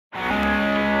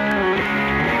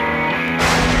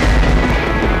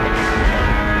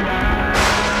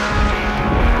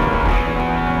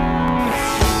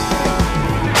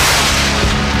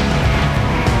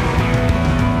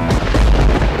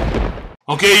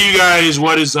Okay, you guys,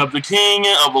 what is up? The King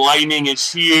of Lightning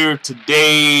is here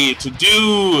today to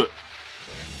do...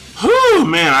 Whew,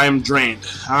 man, I am drained.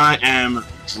 I am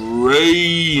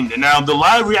drained. Now, the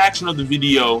live reaction of the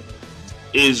video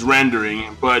is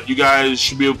rendering, but you guys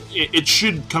should be able... It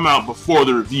should come out before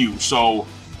the review, so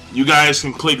you guys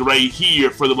can click right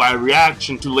here for the live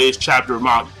reaction to the latest chapter of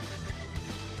Magi.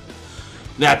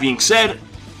 That being said,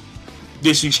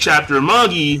 this week's chapter of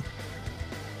Magi...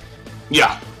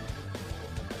 Yeah.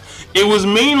 It was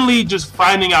mainly just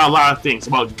finding out a lot of things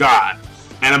about God,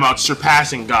 and about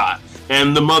surpassing God,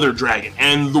 and the Mother Dragon,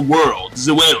 and the world,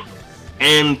 Zewel,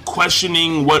 and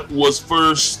questioning what was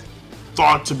first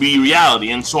thought to be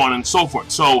reality, and so on and so forth.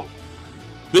 So,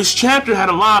 this chapter had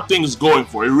a lot of things going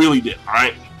for it. It really did,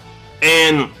 alright?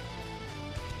 And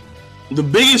the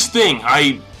biggest thing,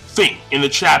 I think, in the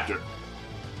chapter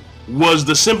was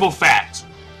the simple fact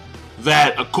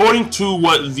that, according to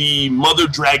what the Mother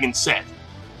Dragon said,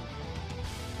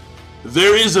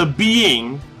 there is a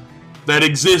being that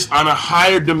exists on a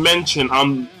higher dimension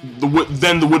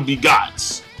than the would-be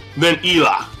gods, than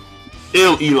Elah,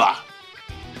 Elah.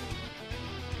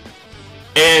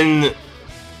 And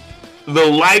the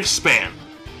lifespan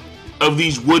of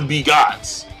these would-be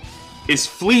gods is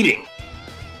fleeting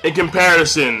in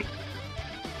comparison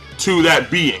to that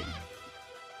being.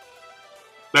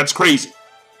 That's crazy.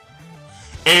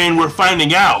 And we're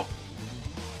finding out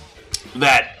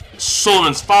that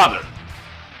Solomon's father,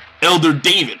 Elder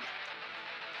David,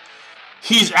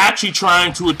 he's actually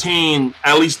trying to attain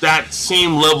at least that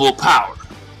same level of power,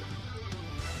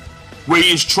 where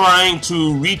he's trying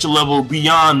to reach a level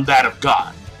beyond that of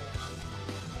God.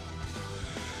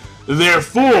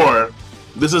 Therefore,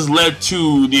 this has led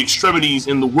to the extremities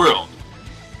in the world,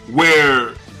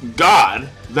 where God,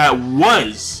 that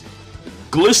was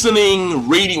glistening,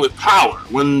 radiant with power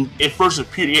when it first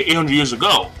appeared 800 years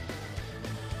ago,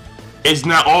 is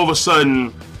now all of a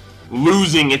sudden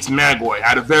losing its Magi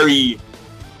at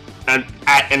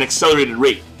an accelerated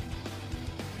rate.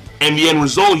 And the end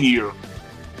result here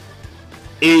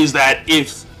is that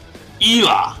if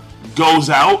Elah goes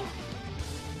out,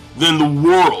 then the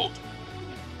world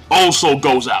also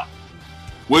goes out,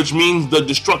 which means the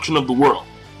destruction of the world.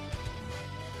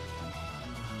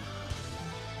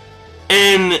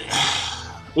 And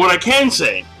what I can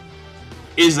say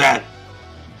is that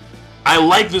I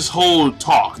like this whole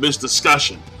talk, this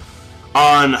discussion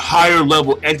on higher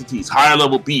level entities, higher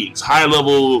level beings, higher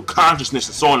level consciousness,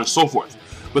 and so on and so forth,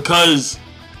 because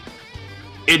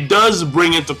it does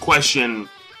bring into question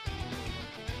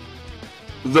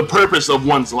the purpose of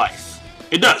one's life.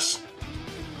 It does.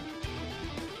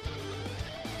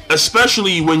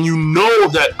 Especially when you know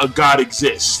that a God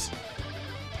exists,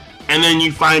 and then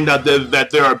you find out that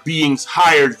there are beings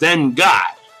higher than God.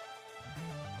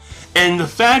 And the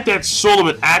fact that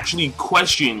Solomon actually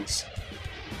questions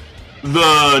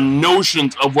the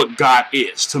notions of what God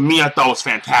is, to me, I thought was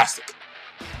fantastic.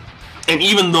 And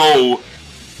even though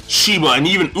Sheba and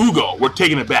even Ugo were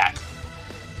taken aback,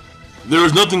 there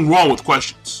is nothing wrong with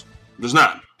questions. There's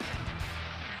not.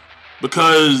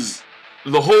 Because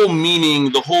the whole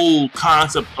meaning, the whole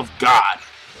concept of God,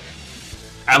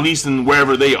 at least in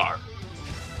wherever they are,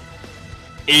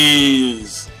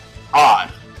 is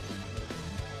odd.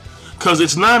 Because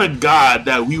it's not a God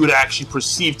that we would actually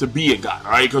perceive to be a God,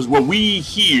 alright? Because what we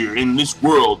here in this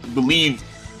world believe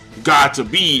God to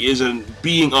be is a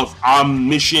being of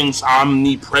omniscience,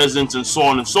 omnipresence, and so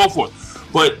on and so forth.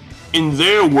 But in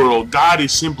their world, God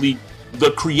is simply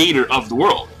the creator of the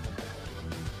world.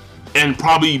 And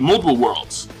probably multiple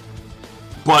worlds.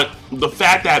 But the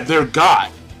fact that their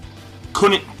God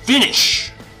couldn't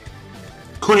finish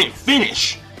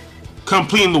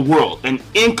completing the world, and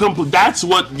incomplete. That's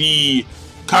what the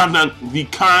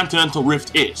continental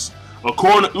rift is.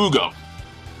 According to Ugo,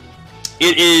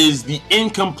 it is the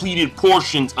incompleted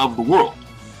portions of the world,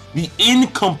 the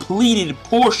incompleted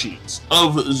portions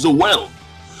of Zewel.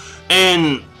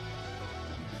 And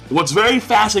what's very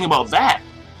fascinating about that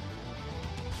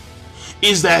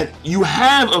is that you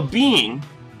have a being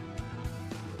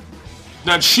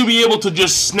that should be able to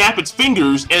just snap its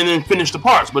fingers and then finish the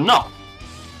parts, but no.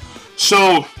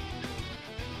 So,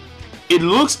 it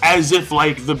looks as if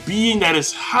like the being that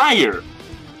is higher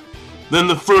than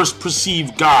the first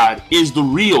perceived God is the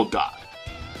real God.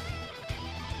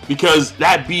 Because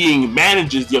that being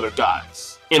manages the other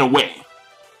gods, in a way.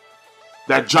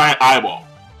 That giant eyeball.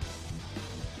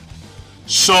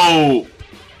 So,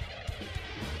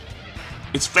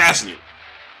 it's fascinating.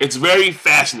 It's very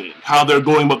fascinating how they're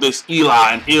going about this Elah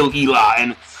and Elah,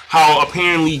 and how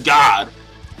apparently God,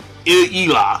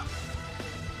 Elah,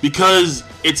 because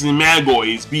its Magi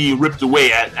is being ripped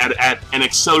away at an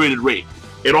accelerated rate.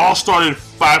 It all started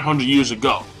 500 years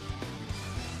ago,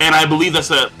 and I believe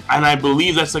that's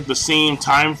like the same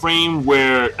time frame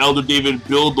where Elder David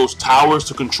built those towers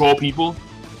to control people,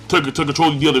 to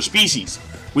control the other species,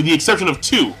 with the exception of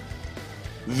two.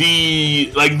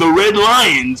 The red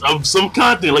lions of some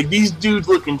continent, like these dudes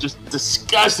looking just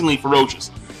disgustingly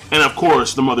ferocious, and of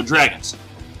course the mother dragons,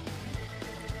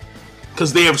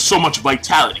 because they have so much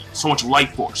vitality, so much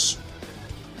life force.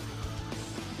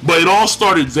 But it all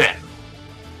started then,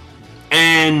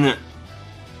 and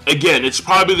again, it's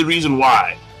probably the reason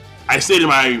why I stated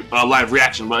my live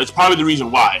reaction, but it's probably the reason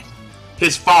why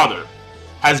his father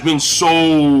has been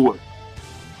so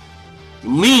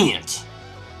lenient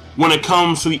when it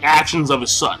comes to the actions of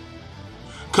his son.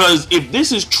 Because if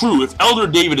this is true, if Elder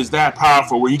David is that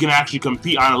powerful where he can actually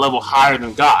compete on a level higher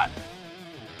than God,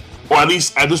 or at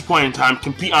least at this point in time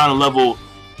compete on a level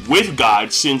with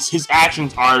God, since his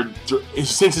actions are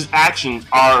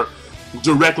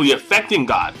directly affecting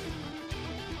God,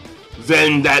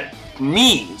 then that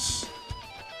means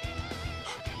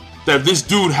that this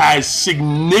dude has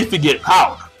significant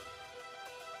power.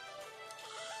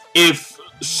 If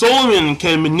Solomon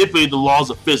can manipulate the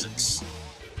laws of physics,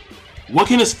 what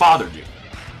can his father do?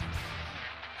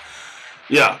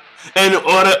 Yeah, and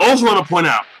what I also want to point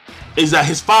out is that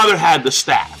his father had the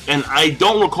staff, and I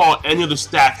don't recall any of the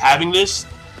staff having this,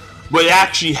 but it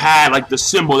actually had like the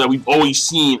symbol that we've always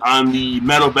seen on the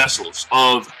metal vessels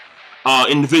of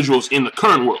individuals in the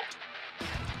current world.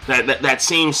 That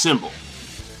same symbol.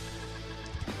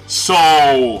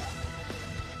 So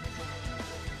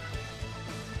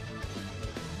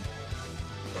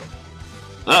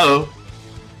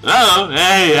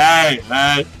hey.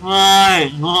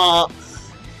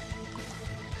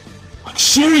 Like,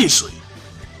 seriously.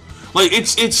 Like,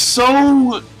 it's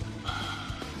so...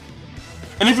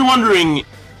 And if you're wondering,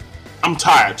 I'm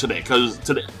tired today, because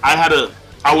today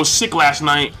I was sick last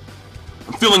night.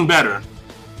 I'm feeling better.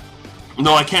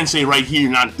 Though I can't say right here,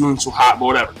 not doing so hot, but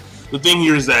whatever. The thing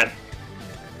here is that,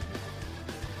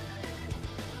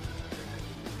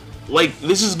 like,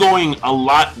 this is going a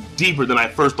lot deeper than I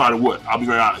first thought it would. I'll be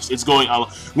very honest. It's going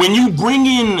when you bring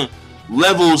in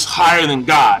levels higher than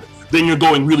God, then you're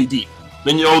going really deep.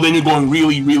 Then you're going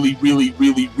really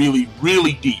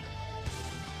deep.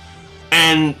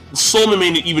 And Solomon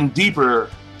made it even deeper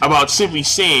about simply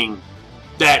saying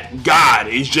that God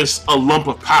is just a lump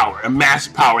of power, a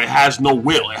massive power. It has no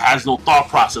will. It has no thought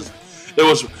process. It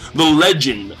was the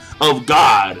legend of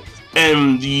God.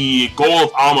 And the goal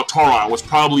of Almatoran was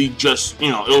probably just,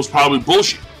 it was probably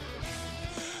bullshit.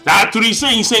 That's what he's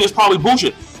saying. He's saying it's probably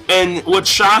bullshit. And what's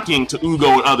shocking to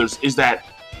Ugo and others is that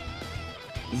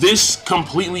this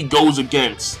completely goes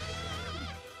against,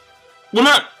 well,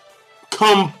 not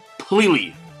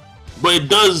completely, but it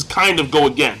does kind of go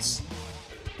against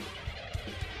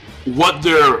what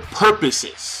their purpose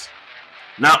is.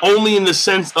 Not only in the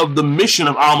sense of the mission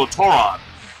of Almatoran,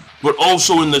 but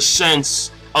also in the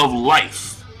sense of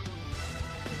life.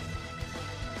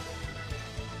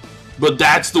 But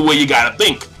that's the way you gotta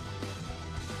think.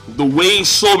 The way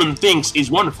Solomon thinks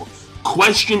is wonderful.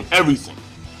 Question everything.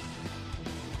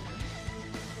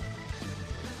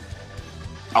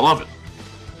 I love it.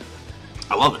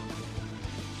 I love it.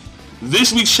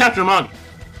 This week's chapter Magi.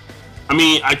 I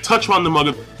mean, I touch on the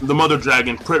mother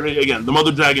dragon. Again, the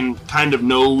mother dragon kind of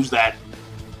knows that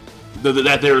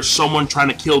there is someone trying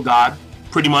to kill God,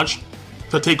 pretty much,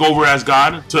 to take over as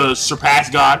God, to surpass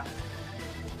God.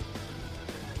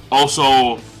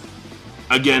 Also,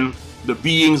 again, the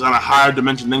beings on a higher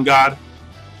dimension than God.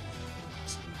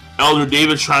 Elder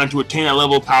David trying to attain that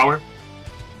level of power.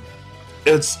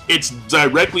 It's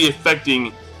directly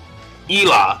affecting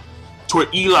Eli, to where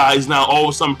Eli is now all of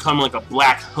a sudden becoming like a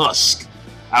black husk.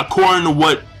 According to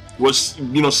what was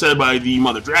said by the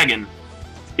mother dragon,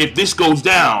 if this goes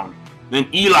down, then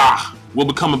Eli will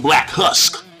become a black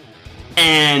husk,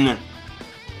 and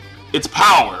its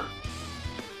power,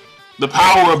 the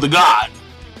power of the god,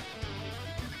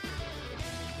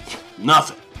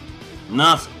 nothing,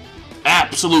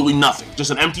 absolutely nothing,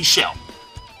 just an empty shell.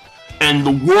 And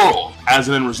the world, as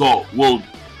an end result, will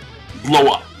blow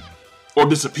up or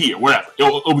disappear, whatever.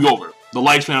 It'll be over. The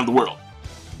lifespan of the world,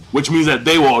 which means that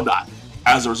they will all die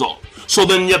as a result. So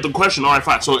then you have the question: all right,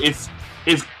 fine. So if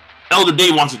Elder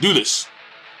David wants to do this,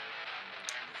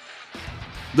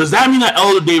 does that mean that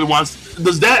Elder David wants?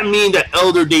 Does that mean that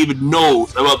Elder David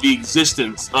knows about the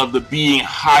existence of the being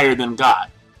higher than God?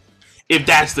 If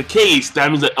that's the case, that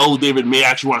means that Elder David may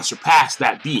actually want to surpass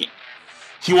that being.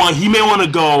 He may want to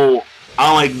go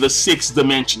on like the 6th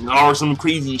dimension or some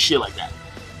crazy shit like that.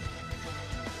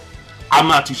 I'm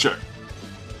not too sure.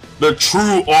 The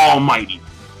true Almighty.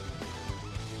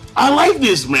 I like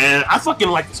this, man. I fucking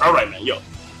like this. All right, man, yo,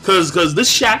 because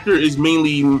this chapter is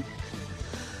mainly you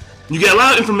get a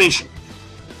lot of information,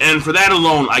 and for that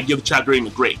alone, I give the chapter rating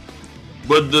a grade.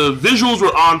 But the visuals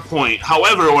were on point.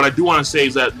 However, what I do want to say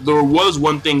is that there was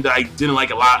one thing that I didn't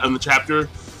like a lot in the chapter,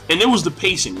 and it was the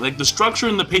pacing. Like, the structure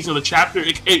and the pacing of the chapter,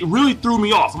 it really threw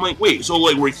me off. I'm like, wait, so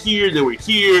like we're here, then we're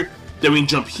here, then we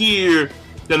jump here,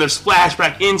 then there's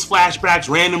flashback ins, flashbacks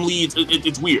randomly.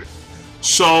 It's weird.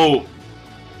 So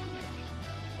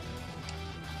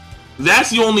that's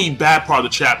the only bad part of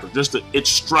the chapter, just its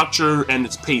structure and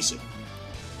its pacing.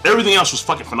 Everything else was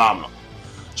fucking phenomenal.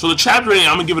 So the chapter rating,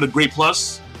 I'm gonna give it a great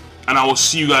plus, and I will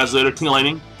see you guys later. King of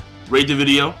Lightning, rate the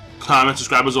video, comment,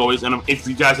 subscribe as always, and if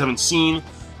you guys haven't seen,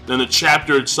 then the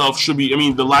chapter itself should be,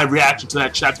 the live reaction to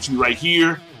that chapter should be right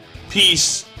here.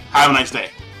 Peace, have a nice day.